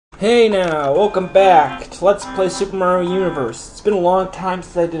Hey now, welcome back to Let's Play Super Mario Universe. It's been a long time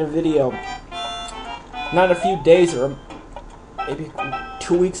since I did a video. Not a few days, or maybe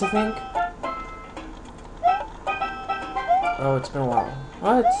 2 weeks, I think. Oh, it's been a while.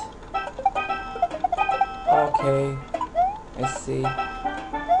 What? Okay, I see.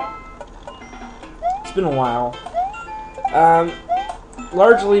 It's been a while.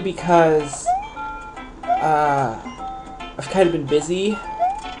 Largely because I've kind of been busy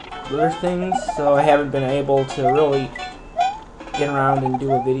with other things, so I haven't been able to really get around and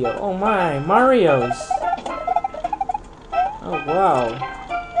do a video. Oh my, Mario's! Oh wow.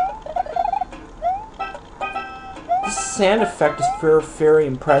 This sound effect is very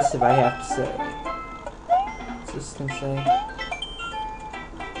impressive, I have to say. What's this thing say?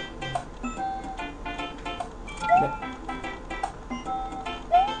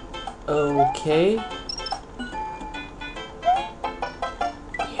 Okay.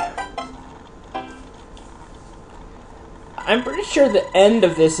 I'm pretty sure the end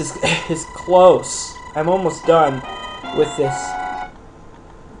of this is close. I'm almost done with this.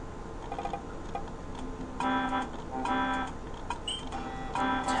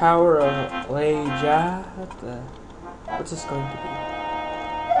 Tower of Leja. What's this going to be?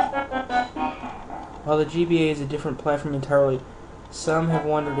 While the GBA is a different platform entirely, some have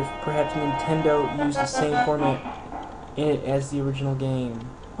wondered if perhaps Nintendo used the same format in it as the original game.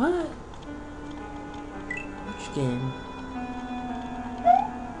 What? Which game?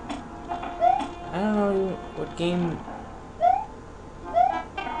 I don't know what game.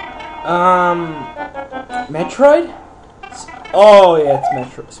 Metroid? Oh yeah, it's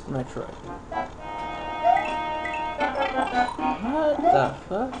Metroid. What the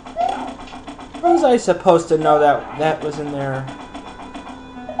fuck? How was I supposed to know that was in there?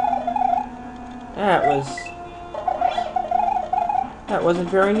 That wasn't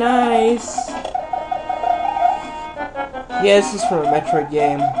very nice. Yeah, this is from a Metroid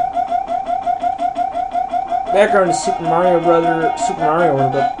game. Background is Super Mario World,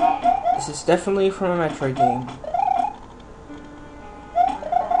 but this is definitely from a Metroid game.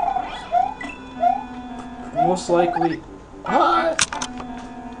 Most likely. What?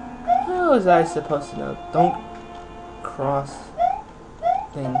 How was I supposed to know? Don't cross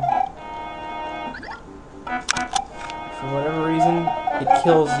thing. For whatever reason, it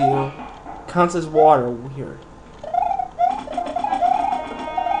kills you. Counts as water. Weird.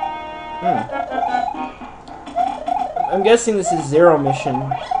 I'm guessing this is Zero Mission.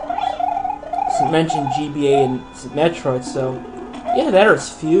 It mentioned GBA and Metroid, so yeah, that or it's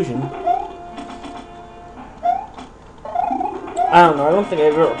Fusion. I don't know. I don't think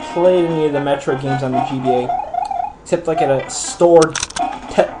I've ever played any of the Metroid games on the GBA, except like at a stored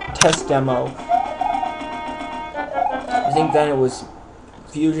test demo. I think then it was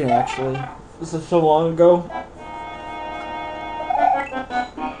Fusion actually. This is so long ago.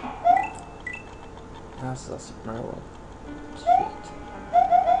 Now it's Super Mario World. Shit.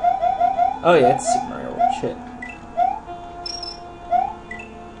 Oh yeah, it's Super Mario World. Shit.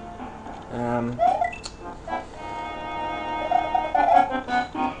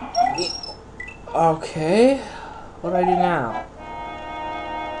 Okay. What do I do now?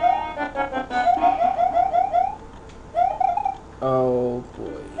 Oh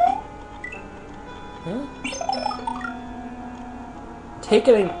boy. Huh? Take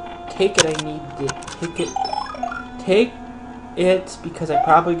it. I need to take it because I'm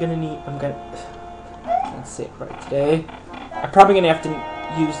probably gonna need. Let's say it right today. I'm probably gonna have to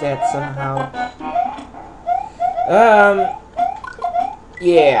use that somehow.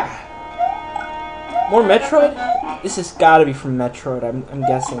 Yeah. More Metroid? This has gotta be from Metroid, I'm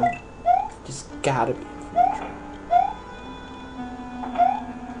guessing. Just gotta be from Metroid.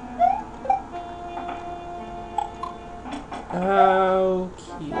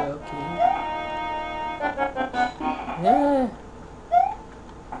 Okay. Yeah.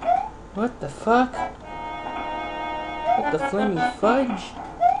 What the fuck? What the flaming fudge?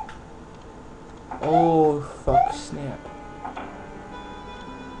 Oh, fuck, snap.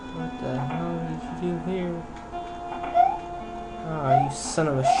 What the hell did you do here? Ah, you son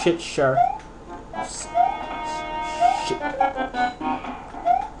of a shit shark. Shit.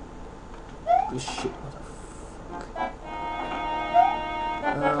 This shit, what the fuck?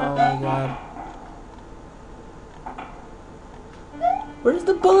 Oh my god. Where's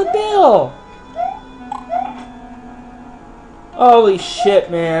the bullet bill? Holy shit,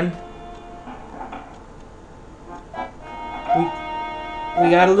 man. We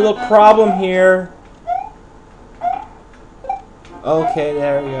got a little problem here. Okay,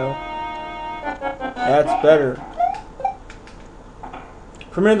 there we go. That's better.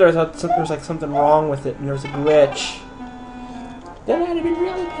 For a minute there, I thought there was like something wrong with it, and there was a glitch. Then I'd have been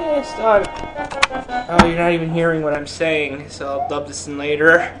really pissed. Oh, you're not even hearing what I'm saying, so I'll dub this in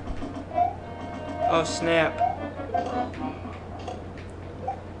later. Oh, snap.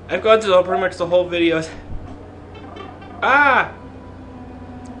 I've gone through pretty much the whole video. Ah!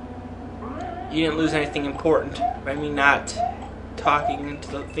 You didn't lose anything important by me not talking into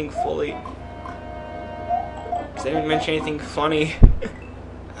the thing fully. Because I didn't mention anything funny.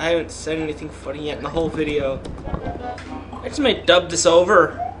 I haven't said anything funny yet in the whole video. I just might dub this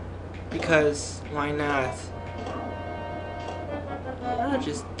over. Because, why not? I'll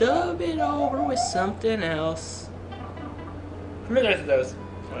just dub it over with something else. For me, that was...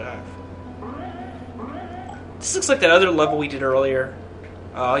 This looks like that other level we did earlier.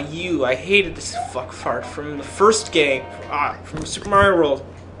 I hated this fuck fart from the first game. From Super Mario World.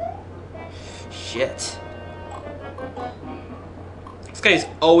 Shit. This guy's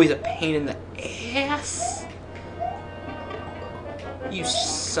always a pain in the ass. You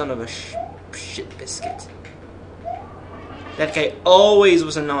son of a shit biscuit. That guy always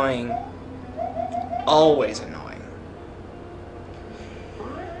was annoying. Always annoying.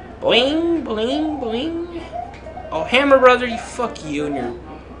 Bling, bling, bling. Oh, Hammer Brother, you fuck you and your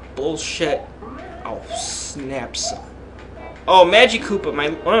bullshit. Oh, snap, son. Oh, Magic Koopa,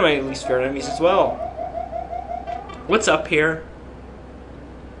 one of my least favorite enemies as well. What's up here?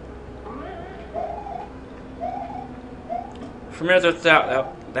 For a minute, I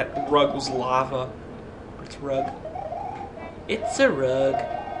thought that rug was lava. What's rug? It's a rug.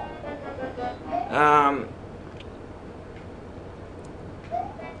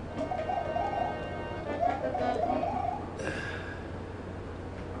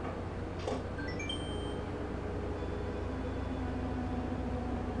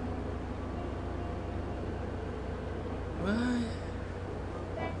 What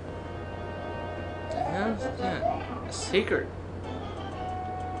the hell is that? A secret.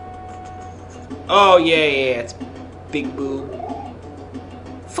 Oh, yeah, it's Big Boo.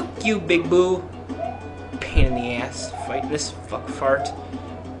 Fuck you, Big Boo. Pain in the ass fighting this fuck fart.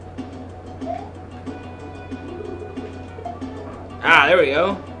 Ah, there we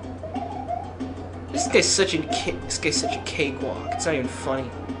go. This guy's such a cakewalk. It's not even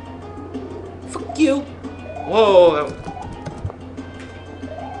funny. Fuck you. Whoa.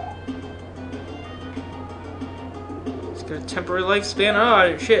 It's got a temporary lifespan.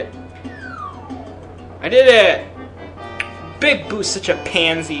 Oh, shit. I did it! Big Boo's such a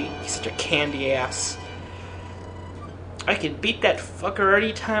pansy. He's such a candy ass. I can beat that fucker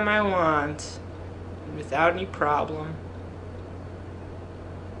any time I want. Without any problem.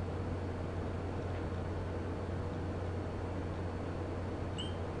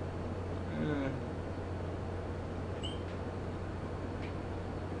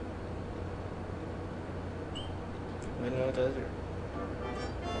 Window desert.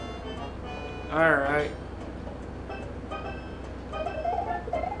 Alright.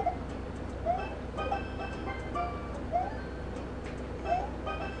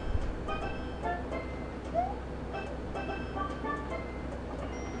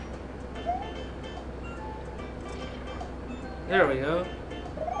 There we go.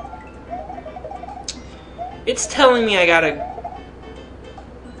 It's telling me I gotta...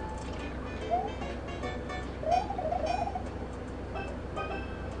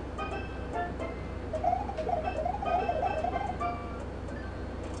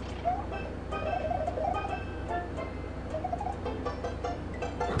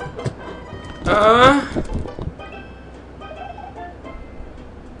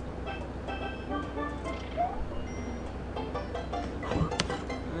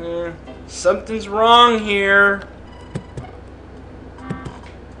 Something's wrong here.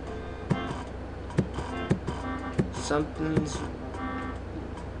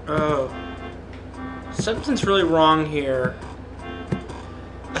 Something's really wrong here.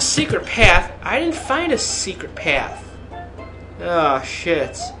 A secret path? I didn't find a secret path. Oh,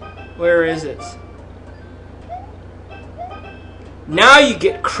 shit. Where is it? Now you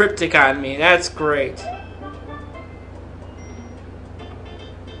get cryptic on me. That's great.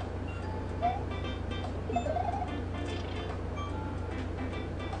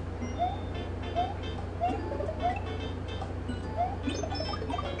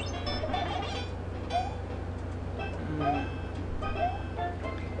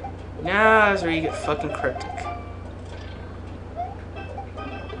 Now that's where you get fucking cryptic.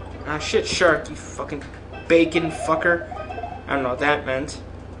 Ah, shit, shark, you fucking bacon fucker. I don't know what that meant.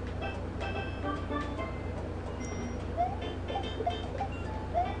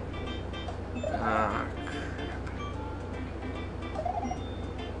 Ah, crap.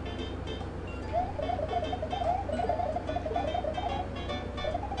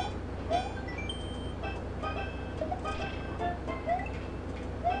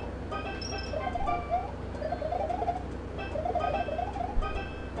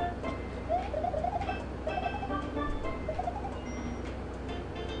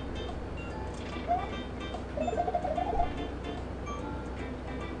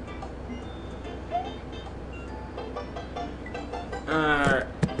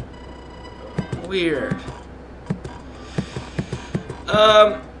 weird.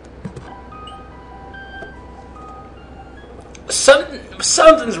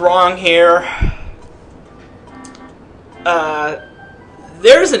 Something's wrong here.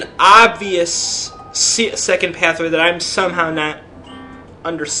 There's an obvious second pathway that I'm somehow not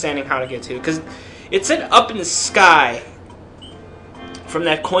understanding how to get to, because it said up in the sky from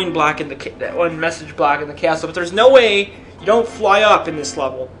that coin block in that one message block in the castle, but there's no way you don't fly up in this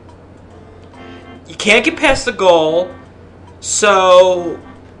level. You can't get past the goal, so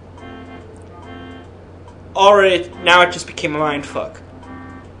already now it just became a mindfuck.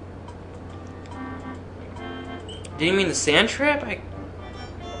 Did you mean the sand trap?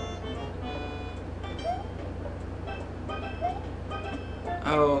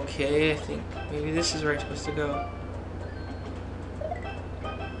 Okay, I think maybe this is where I'm supposed to go.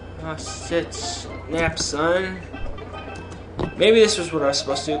 Oh, shit. Snap, son. Maybe this was what I was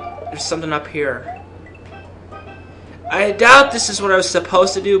supposed to do. There's something up here. I doubt this is what I was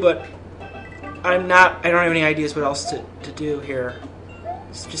supposed to do, but I don't have any ideas what else to do here.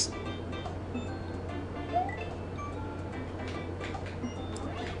 It's just...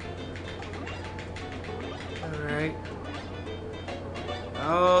 Alright.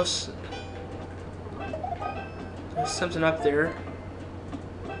 Oh, there's something up there.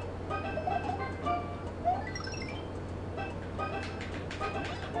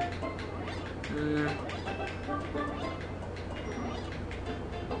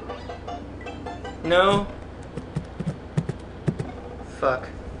 No. Fuck.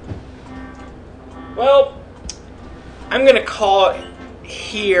 Well, I'm gonna call it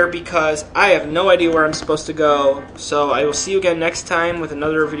here because I have no idea where I'm supposed to go. So I will see you again next time with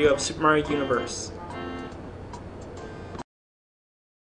another video of Super Mario Universe.